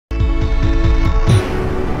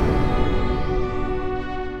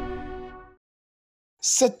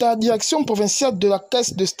C'est à la direction provinciale de la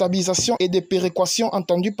Caisse de stabilisation et de péréquation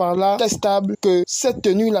entendue par la Caistab que s'est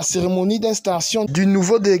tenue la cérémonie d'installation du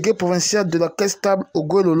nouveau délégué provincial de la Caistab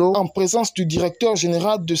Ogooué-Lolo en présence du directeur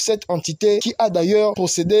général de cette entité qui a d'ailleurs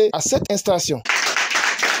procédé à cette installation.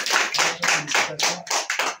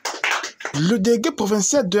 Le délégué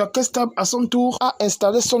provincial de la Caistab, à son tour, a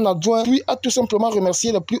installé son adjoint, puis a tout simplement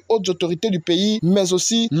remercié les plus hautes autorités du pays, mais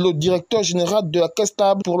aussi le directeur général de la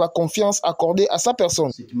Caistab pour la confiance accordée à sa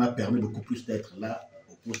personne. Ce qui m'a permis beaucoup plus d'être là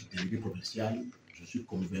au poste de délégué provincial, je suis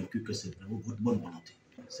convaincu que c'est vraiment votre bonne volonté.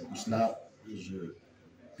 C'est pour cela que je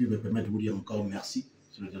puis me permettre de vous dire encore merci,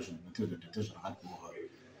 sur le directeur général, pour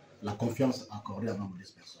la confiance accordée à ma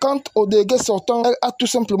modeste personne. Quant au délégué sortant, elle a tout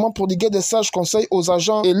simplement prodigué des sages conseils aux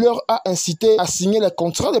agents et leur a incité à signer les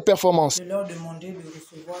contrats de performance. Je leur demandais de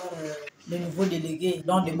recevoir les nouveaux délégués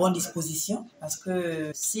dans de bonnes dispositions parce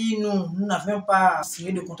que si nous n'avions pas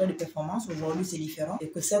signé de contrat de performance, aujourd'hui c'est différent et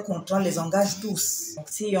que ces contrats les engagent tous. Donc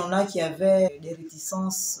s'il y en a qui avaient des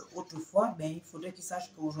réticences autrefois, il faudrait qu'ils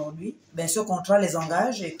sachent qu'aujourd'hui, ce contrat les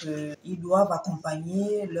engage et qu'ils doivent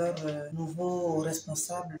accompagner leurs nouveaux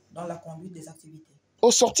responsables dans la conduite des activités.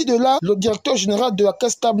 Au sorti de là, le directeur général de la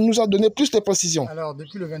Caistab nous a donné plus de précisions. Alors,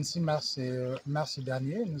 depuis le 26 mars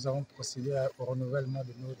dernier, nous avons procédé au renouvellement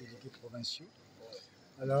de nos délégués provinciaux.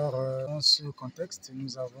 Alors, dans ce contexte,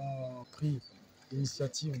 nous avons pris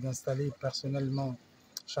l'initiative d'installer personnellement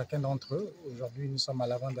chacun d'entre eux. Aujourd'hui, nous sommes à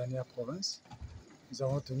l'avant-dernière province. Nous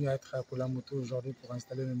avons tenu à être à Kolamoto aujourd'hui pour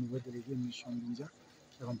installer le nouveau délégué, M. Mbindia,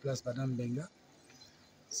 qui remplace Mme Benga.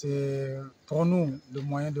 C'est pour nous le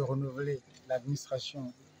moyen de renouveler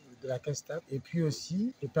l'administration de la Caistab et puis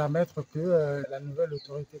aussi de permettre que la nouvelle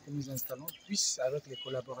autorité que nous installons puisse, avec les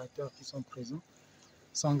collaborateurs qui sont présents,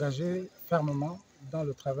 s'engager fermement dans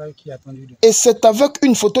le travail qui est attendu. Et c'est avec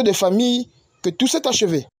une photo de famille que tout s'est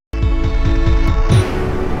achevé.